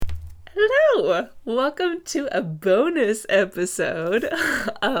Hello! Welcome to a bonus episode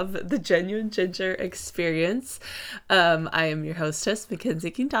of the Genuine Ginger Experience. I am your hostess,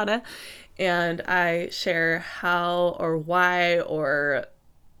 Mackenzie Quintana, and I share how or why or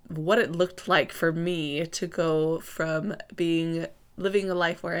what it looked like for me to go from living a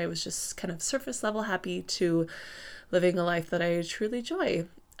life where I was just kind of surface level happy to living a life that I truly enjoy.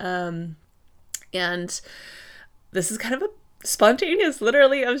 And this is kind of a spontaneous.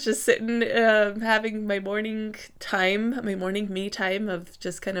 Literally, I was just sitting having my morning me time of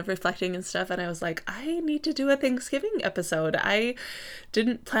just kind of reflecting and stuff, and I was like, I need to do a Thanksgiving episode. I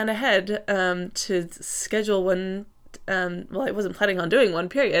didn't plan ahead to schedule one. Well, I wasn't planning on doing one,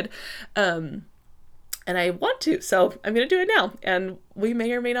 period. And I want to, so I'm going to do it now. And we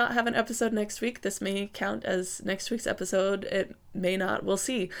may or may not have an episode next week. This may count as next week's episode. It may not. We'll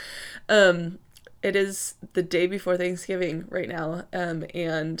see. It is the day before Thanksgiving right now,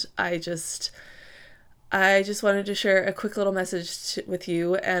 and I just wanted to share a quick little message with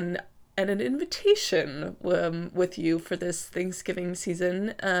you and an invitation with you for this Thanksgiving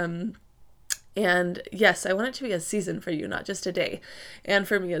season. And yes, I want it to be a season for you, not just a day, and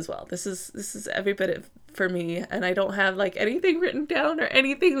for me as well. This is every bit for me, and I don't have like anything written down or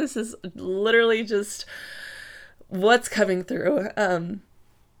anything. This is literally just what's coming through.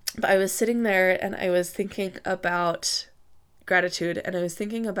 But I was sitting there and I was thinking about gratitude, and I was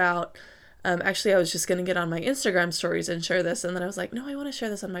thinking about, actually I was just going to get on my Instagram stories and share this. And then I was like, no, I want to share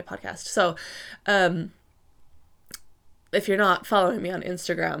this on my podcast. So, if you're not following me on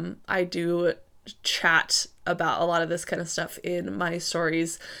Instagram, I do chat about a lot of this kind of stuff in my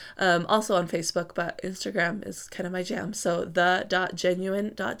stories, also on Facebook, but Instagram is kind of my jam. So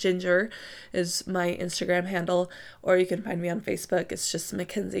the.genuine.ginger is my Instagram handle, or you can find me on Facebook. It's just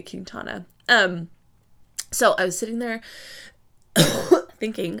Mackenzie Quintana. So I was sitting there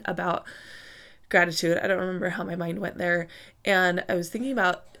thinking about gratitude. I don't remember how my mind went there. And I was thinking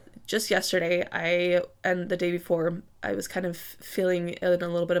about just yesterday, and the day before, I was kind of feeling in a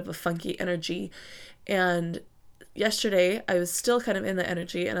little bit of a funky energy. And yesterday, I was still kind of in the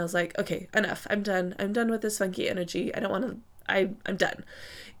energy, and I was like, okay, enough. I'm done. I'm done with this funky energy. I don't want to, I'm done.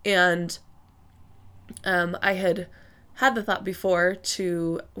 And I had the thought before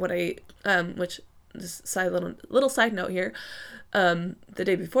to what which this little side note here, the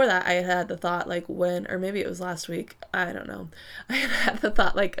day before that, I had the thought, like, or maybe it was last week, I don't know. I had the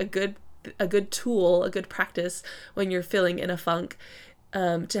thought, like, a good tool, a good practice when you're feeling in a funk,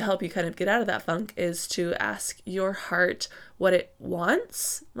 to help you kind of get out of that funk, is to ask your heart what it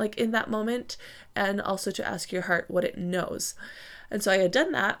wants, like in that moment, and also to ask your heart what it knows. And so I had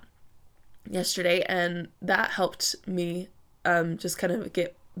done that yesterday, and that helped me just kind of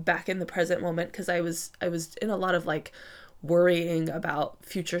get back in the present moment, because I was in a lot of like worrying about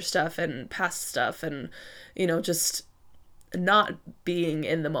future stuff and past stuff, and just not being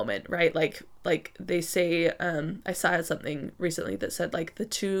in the moment, right? Like they say, I saw something recently that said, like, the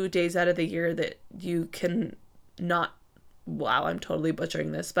 2 days out of the year that you can not, wow, I'm totally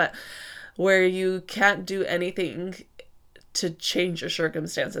butchering this, but where you can't do anything to change your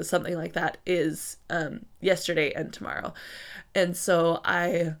circumstances, something like that, is yesterday and tomorrow. And so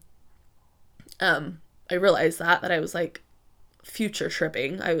I realized that I was like future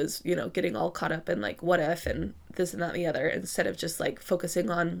tripping. I was, getting all caught up in like what if and this and that and the other, instead of just like focusing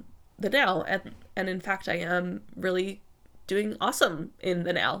on the now. And in fact, I am really doing awesome in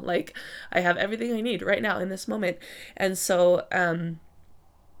the now. Like, I have everything I need right now in this moment. And so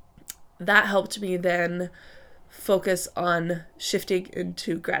that helped me then focus on shifting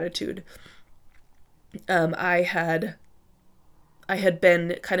into gratitude. I had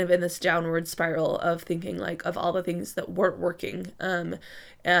been kind of in this downward spiral of thinking, like, of all the things that weren't working, and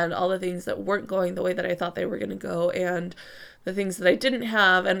all the things that weren't going the way that I thought they were going to go, and the things that I didn't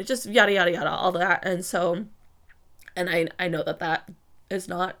have, and just yada, yada, yada, all that. And so, and I know that is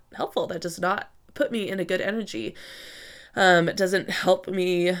not helpful. That does not put me in a good energy. It doesn't help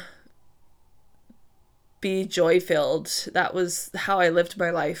me be joy-filled. That was how I lived my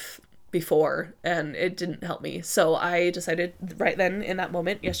life before, and it didn't help me. So I decided right then, in that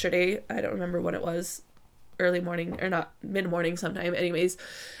moment yesterday, I don't remember when it was, early morning or not, mid-morning sometime anyways,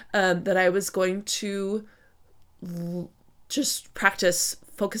 that I was going to just practice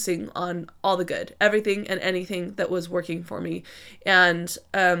focusing on all the good, everything and anything that was working for me. And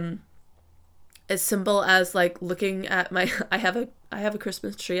as simple as like looking at I have a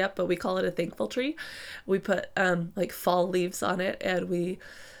Christmas tree up, but we call it a thankful tree. We put like fall leaves on it, and we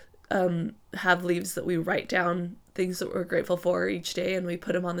have leaves that we write down things that we're grateful for each day, and we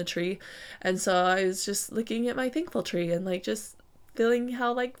put them on the tree. And so I was just looking at my thankful tree and like just feeling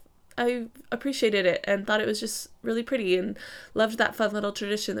how like I appreciated it and thought it was just really pretty and loved that fun little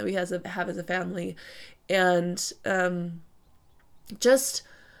tradition that we have as a family. And just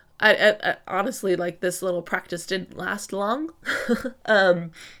I honestly, like, this little practice didn't last long.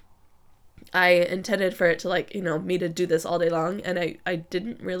 I intended for it to, like, me to do this all day long, and I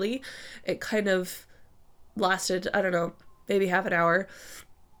didn't really. It kind of lasted, I don't know, maybe half an hour,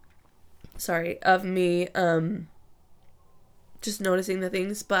 sorry, of me just noticing the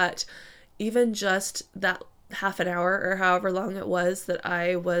things. But even just that half an hour or however long it was that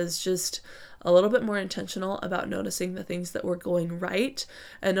I was just a little bit more intentional about noticing the things that were going right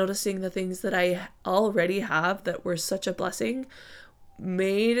and noticing the things that I already have that were such a blessing,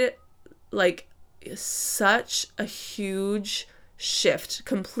 made like such a huge shift,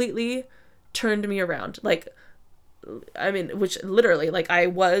 completely turned me around. Like, I mean, which literally, like, I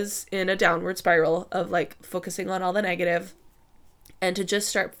was in a downward spiral of like focusing on all the negative, and to just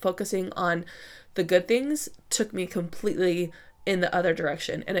start focusing on the good things took me completely in the other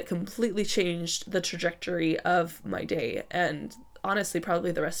direction, and it completely changed the trajectory of my day and honestly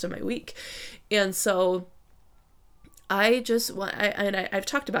probably the rest of my week. And so I just want, I've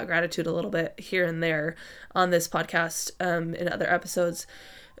talked about gratitude a little bit here and there on this podcast, in other episodes,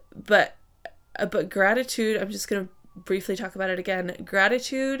 but gratitude, I'm just going to briefly talk about it again.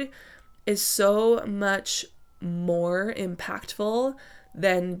 Gratitude is so much more impactful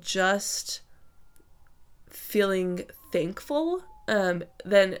than just feeling thankful.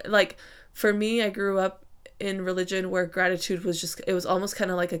 Then, like, for me, I grew up in religion where gratitude was just, it was almost kind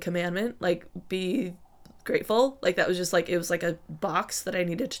of like a commandment, like, be grateful. Like, that was just like, it was like a box that I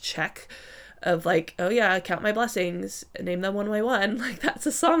needed to check of like, oh yeah, count my blessings, name them one by one. Like, that's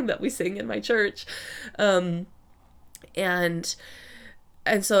a song that we sing in my church. And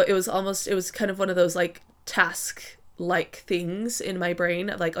so it was kind of one of those like task like things in my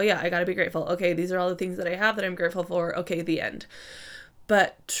brain, like, oh yeah, I gotta be grateful. Okay, these are all the things that I have that I'm grateful for. Okay, the end.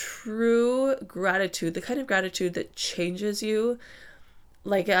 But true gratitude, the kind of gratitude that changes you,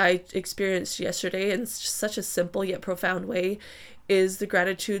 like I experienced yesterday in such a simple yet profound way, is the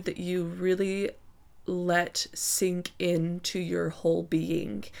gratitude that you really let sink into your whole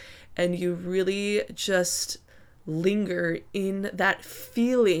being, and you really just linger in that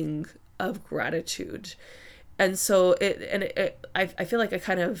feeling of gratitude. And so I feel like I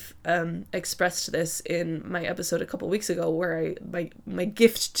kind of expressed this in my episode a couple weeks ago, where my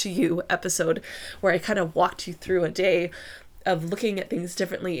gift to you episode, where I kind of walked you through a day of looking at things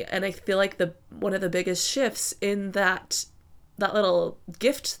differently. And I feel like one of the biggest shifts in that little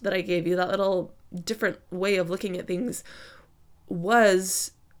gift that I gave you, that little different way of looking at things,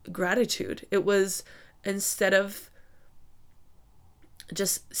 was gratitude. It was, instead of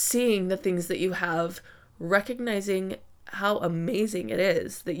just seeing the things that you have, recognizing how amazing it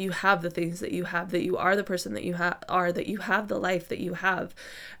is that you have the things that you have, that you are the person that you are, that you have the life that you have,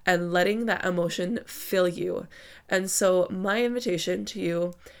 and letting that emotion fill you. And so my invitation to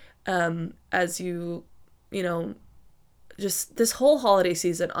you, as you just this whole holiday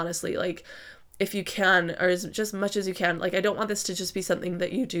season, honestly, like, if you can, or as much as you can, like, I don't want this to just be something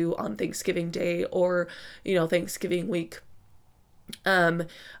that you do on Thanksgiving Day or, Thanksgiving week.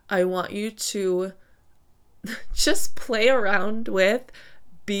 I want you to just play around with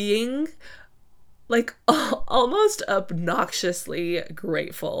being like almost obnoxiously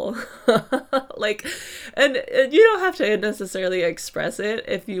grateful. Like, and you don't have to necessarily express it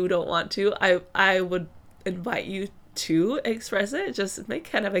if you don't want to. I would invite you to express it, just make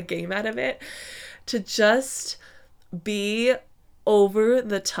kind of a game out of it, to just be over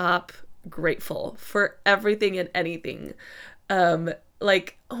the top grateful for everything and anything.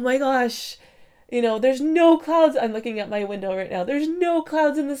 Like, oh my gosh, there's no clouds. I'm looking at my window right now. There's no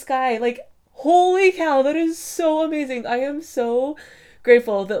clouds in the sky. Like, holy cow, that is so amazing. I am so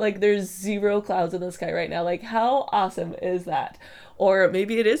grateful that, like, there's 0 clouds in the sky right now. Like, how awesome is that? Or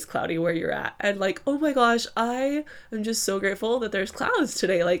maybe it is cloudy where you're at, and like, oh my gosh, I am just so grateful that there's clouds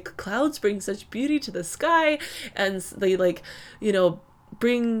today. Like, clouds bring such beauty to the sky, and they, like,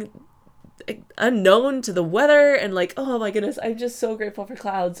 bring unknown to the weather, and like, oh my goodness, I'm just so grateful for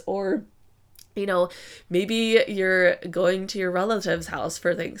clouds. Or maybe you're going to your relative's house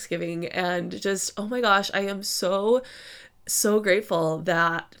for Thanksgiving, and just, oh my gosh, I am so grateful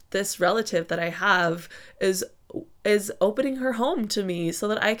that this relative that I have is opening her home to me so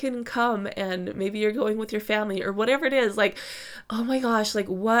that I can come. And maybe you're going with your family or whatever it is. Like, oh my gosh, like,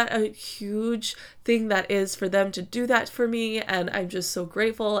 what a huge thing that is for them to do that for me. And I'm just so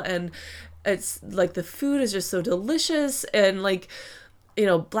grateful. And it's like, the food is just so delicious, and like,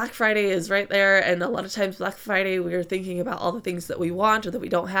 Black Friday is right there, and a lot of times Black Friday we're thinking about all the things that we want or that we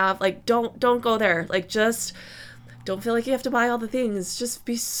don't have. Like, don't go there. Like, just don't feel like you have to buy all the things. Just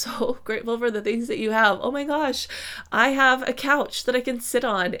be so grateful for the things that you have. Oh my gosh, I have a couch that I can sit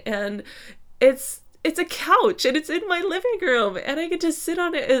on, and it's a couch, and it's in my living room, and I get to sit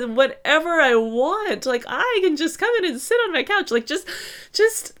on it and whatever I want. Like, I can just come in and sit on my couch. Like, just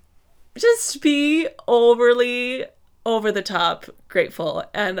be overly over the top grateful,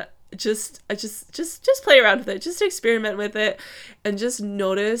 and just play around with it. Just experiment with it, and just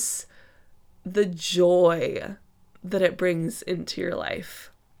notice the joy that it brings into your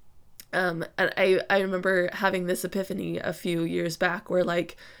life. And I remember having this epiphany a few years back where,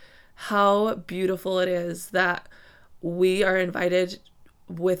 like, how beautiful it is that we're invited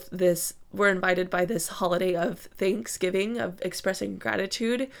by this holiday of Thanksgiving, of expressing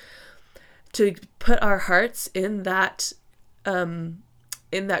gratitude, to put our hearts in that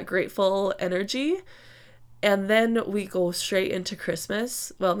grateful energy. And then we go straight into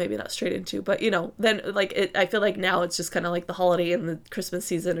Christmas. Well, maybe not straight into, but then I feel like now it's just kind of like the holiday and the Christmas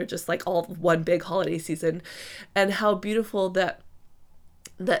season are just like all one big holiday season. And how beautiful that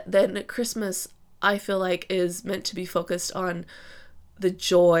then Christmas, I feel like, is meant to be focused on the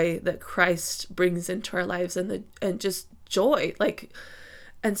joy that Christ brings into our lives, and just joy. Like,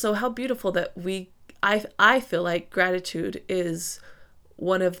 and so how beautiful that I feel like gratitude is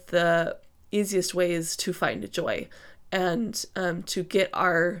one of the easiest ways to find joy, and to get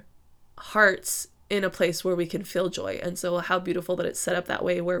our hearts in a place where we can feel joy. And so how beautiful that it's set up that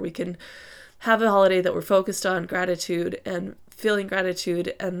way, where we can have a holiday that we're focused on gratitude and feeling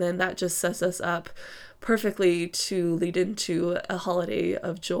gratitude, and then that just sets us up perfectly to lead into a holiday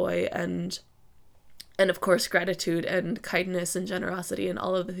of joy and of course gratitude and kindness and generosity and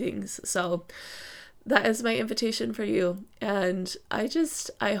all of the things. So that is my invitation for you, and I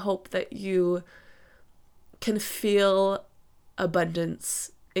hope that you can feel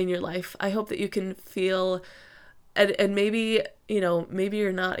abundance in your life. I hope that you can feel, and maybe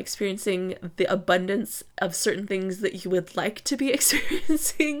you're not experiencing the abundance of certain things that you would like to be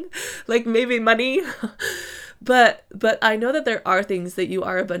experiencing, like maybe money. But I know that there are things that you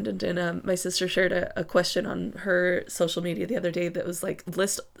are abundant in. My sister shared a question on her social media the other day that was like,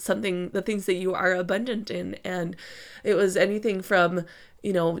 list the things that you are abundant in. And it was anything from,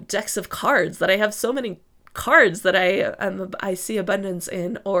 decks of cards, that I have so many cards that I see abundance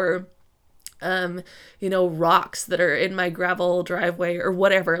in, or rocks that are in my gravel driveway, or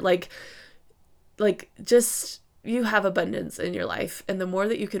whatever. Like just, you have abundance in your life. And the more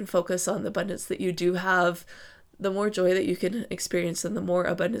that you can focus on the abundance that you do have, the more joy that you can experience, and the more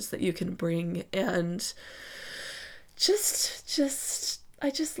abundance that you can bring. And I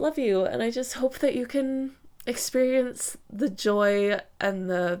just love you. And I just hope that you can experience the joy and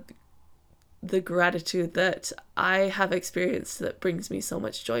the gratitude that I have experienced, that brings me so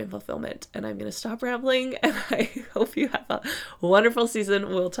much joy and fulfillment. And I'm going to stop rambling, and I hope you have a wonderful season.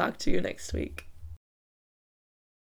 We'll talk to you next week.